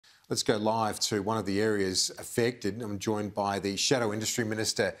Let's go live to one of the areas affected. I'm joined by the Shadow Industry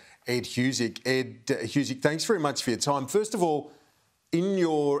Minister, Ed Husic. Ed Husic, thanks very much for your time. First of all, in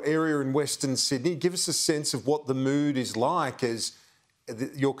your area in Western Sydney, give us a sense of what the mood is like as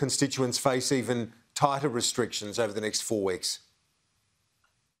your constituents face even tighter restrictions over the next 4 weeks.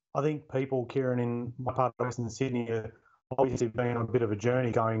 I think people, Kieran, in my part of Western Sydney have obviously been on a bit of a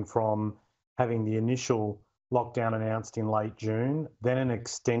journey going from having the initial lockdown announced in late June, then an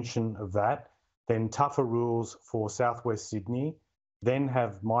extension of that, then tougher rules for southwest Sydney, then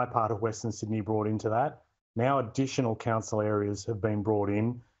have my part of Western Sydney brought into that. Now additional council areas have been brought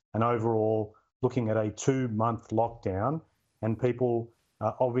in, and overall looking at a 2-month lockdown, and people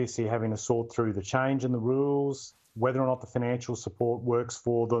obviously having to sort through the change in the rules, whether or not the financial support works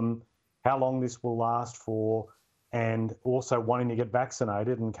for them, how long this will last for, and also wanting to get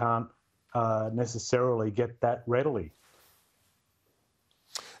vaccinated and can't necessarily get that readily.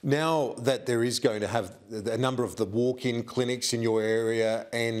 Now that there is going to have a number of the walk-in clinics in your area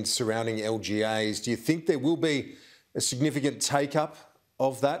and surrounding LGAs, do you think there will be a significant take-up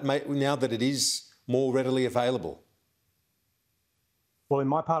of that now that it is more readily available? Well, in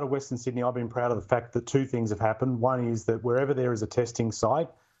my part of Western Sydney, I've been proud of the fact that 2 things have happened. One is that wherever there is a testing site,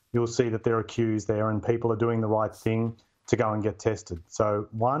 you'll see that there are queues there and people are doing the right thing to go and get tested. So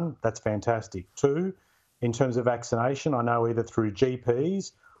 1, that's fantastic. 2, in terms of vaccination, I know either through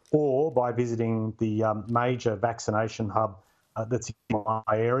GPs or by visiting the major vaccination hub that's in my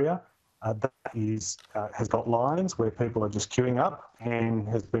area, that has got lines where people are just queuing up and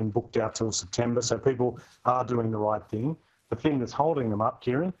has been booked out till September. So people are doing the right thing. The thing that's holding them up,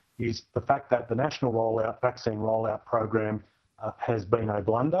 Kieran, is the fact that the national vaccine rollout program has been a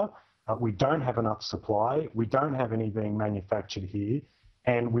blunder. We don't have enough supply. We don't have any being manufactured here.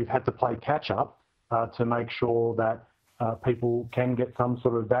 And we've had to play catch up to make sure that people can get some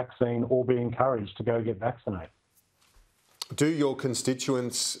sort of vaccine or be encouraged to go get vaccinated. Do your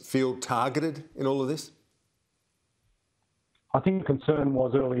constituents feel targeted in all of this? I think the concern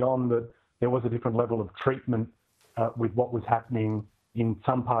was early on that there was a different level of treatment with what was happening in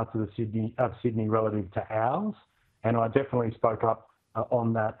some parts of Sydney relative to ours. And I definitely spoke up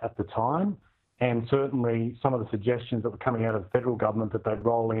on that at the time. And certainly some of the suggestions that were coming out of the federal government that they'd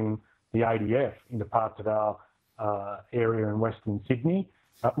roll in the ADF into parts of our area in Western Sydney,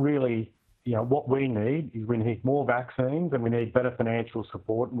 really, what we need is we need more vaccines and we need better financial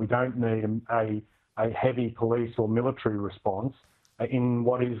support, and we don't need a heavy police or military response in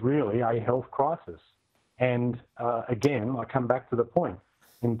what is really a health crisis. And again, I come back to the point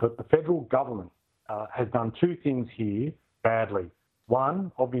in that the federal government has done 2 things here badly.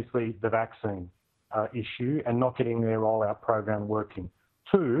 1, obviously the vaccine issue and not getting their rollout program working.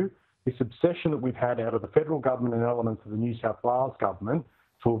 2, this obsession that we've had out of the federal government and elements of the New South Wales government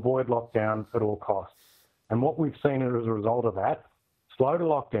to avoid lockdown at all costs. And what we've seen as a result of that, slow to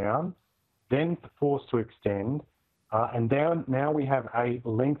lockdown, then forced to extend, and now we have a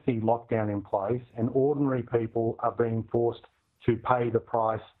lengthy lockdown in place, and ordinary people are being forced to pay the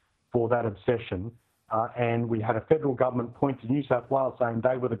price for that obsession. And we had a federal government point to New South Wales saying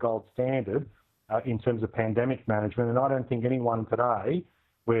they were the gold standard in terms of pandemic management. And I don't think anyone today,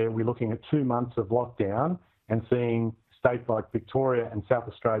 where we're looking at 2 months of lockdown and seeing states like Victoria and South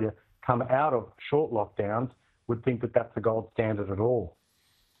Australia come out of short lockdowns, would think that that's the gold standard at all.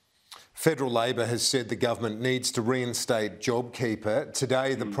 Federal Labor has said the government needs to reinstate JobKeeper.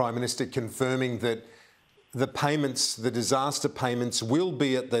 Today, the Prime Minister confirming that the payments, the disaster payments, will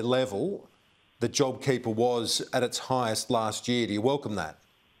be at the level that JobKeeper was at its highest last year. Do you welcome that?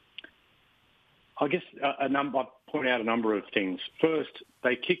 I guess I'd point out a number of things. First,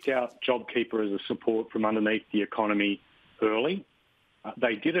 they kicked out JobKeeper as a support from underneath the economy early.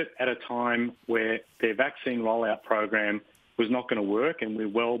 They did it at a time where their vaccine rollout program was not going to work, and we're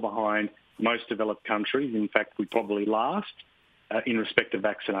well behind most developed countries. In fact, we probably last in respect of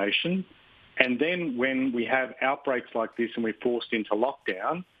vaccination. And then when we have outbreaks like this and we're forced into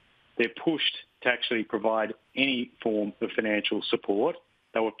lockdown, they're pushed to actually provide any form of financial support.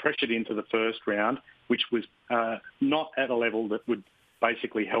 They were pressured into the first round, which was not at a level that would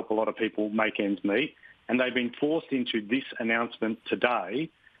basically help a lot of people make ends meet. And they've been forced into this announcement today.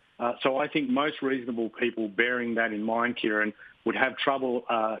 So I think most reasonable people bearing that in mind, Kieran, would have trouble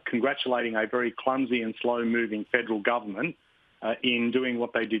congratulating a very clumsy and slow-moving federal government in doing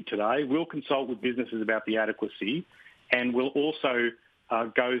what they did today. We'll consult with businesses about the adequacy, and we'll also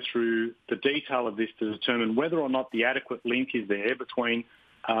go through the detail of this to determine whether or not the adequate link is there between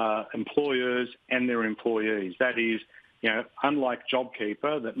employers and their employees. That is, unlike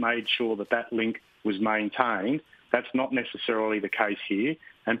JobKeeper that made sure that that link was maintained, that's not necessarily the case here.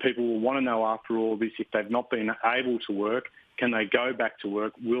 And people will want to know after all this, if they've not been able to work, can they go back to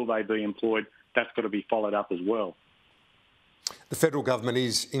work? Will they be employed? That's got to be followed up as well. The federal government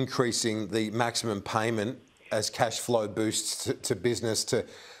is increasing the maximum payment as cash flow boosts to business to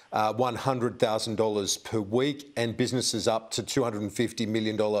 $100,000 per week, and businesses up to $250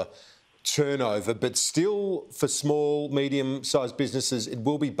 million turnover. But still, for small, medium-sized businesses, it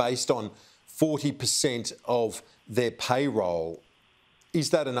will be based on 40% of their payroll.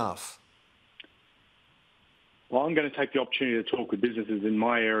 Is that enough? Well, I'm going to take the opportunity to talk with businesses in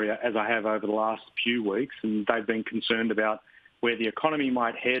my area, as I have over the last few weeks, and they've been concerned about where the economy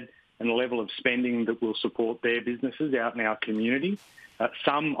might head and the level of spending that will support their businesses out in our community.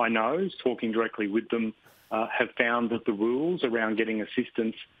 Some, I know, talking directly with them, have found that the rules around getting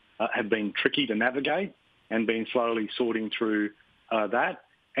assistance have been tricky to navigate and been slowly sorting through that.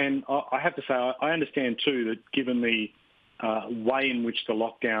 And I have to say, I understand too that given the way in which the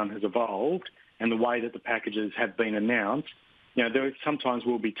lockdown has evolved and the way that the packages have been announced, there sometimes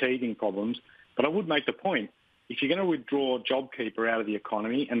will be teething problems. But I would make the point, if you're going to withdraw JobKeeper out of the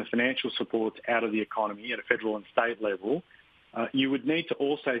economy and the financial supports out of the economy at a federal and state level, you would need to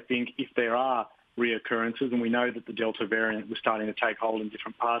also think if there are reoccurrences, and we know that the Delta variant was starting to take hold in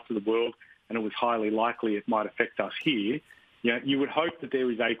different parts of the world, and it was highly likely it might affect us here, you would hope that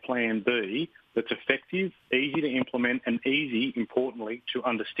there is a plan B that's effective, easy to implement, and easy, importantly, to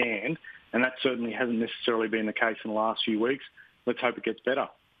understand. And that certainly hasn't necessarily been the case in the last few weeks. Let's hope it gets better.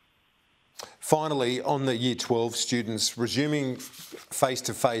 Finally, on the Year 12 students, resuming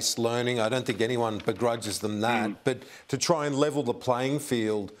face-to-face learning, I don't think anyone begrudges them that, but to try and level the playing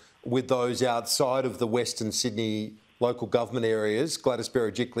field with those outside of the Western Sydney local government areas, Gladys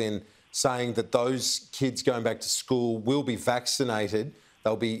Berejiklian saying that those kids going back to school will be vaccinated.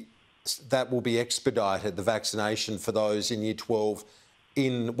 That will be expedited, the vaccination for those in Year 12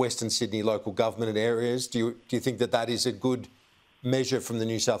 in Western Sydney local government areas. Do you think that is a good measure from the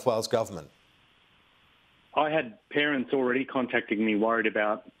New South Wales government? I had parents already contacting me worried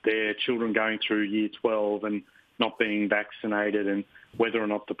about their children going through Year 12 and not being vaccinated, and whether or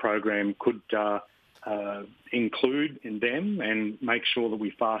not the program could include in them and make sure that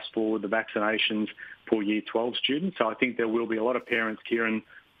we fast forward the vaccinations for Year 12 students. So I think there will be a lot of parents, Kieran,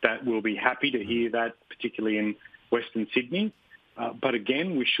 that will be happy to hear that, particularly in Western Sydney. But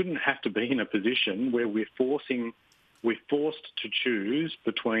again, we shouldn't have to be in a position where we're forced to choose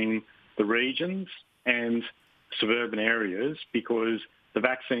between the regions and suburban areas, because the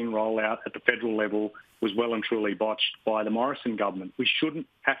vaccine rollout at the federal level was well and truly botched by the Morrison government. We shouldn't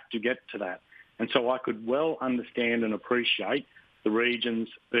have to get to that. And so I could well understand and appreciate the regions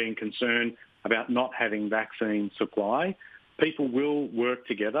being concerned about not having vaccine supply. People will work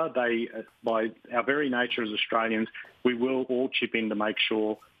together. By our very nature as Australians, we will all chip in to make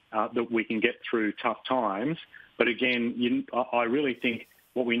sure that we can get through tough times. But again, I really think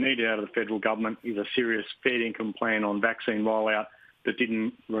what we need out of the federal government is a serious fair income plan on vaccine rollout that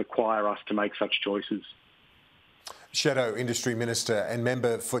didn't require us to make such choices. Shadow Industry Minister and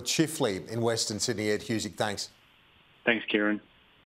member for Chifley in Western Sydney, Ed Husic, thanks. Thanks, Kieran.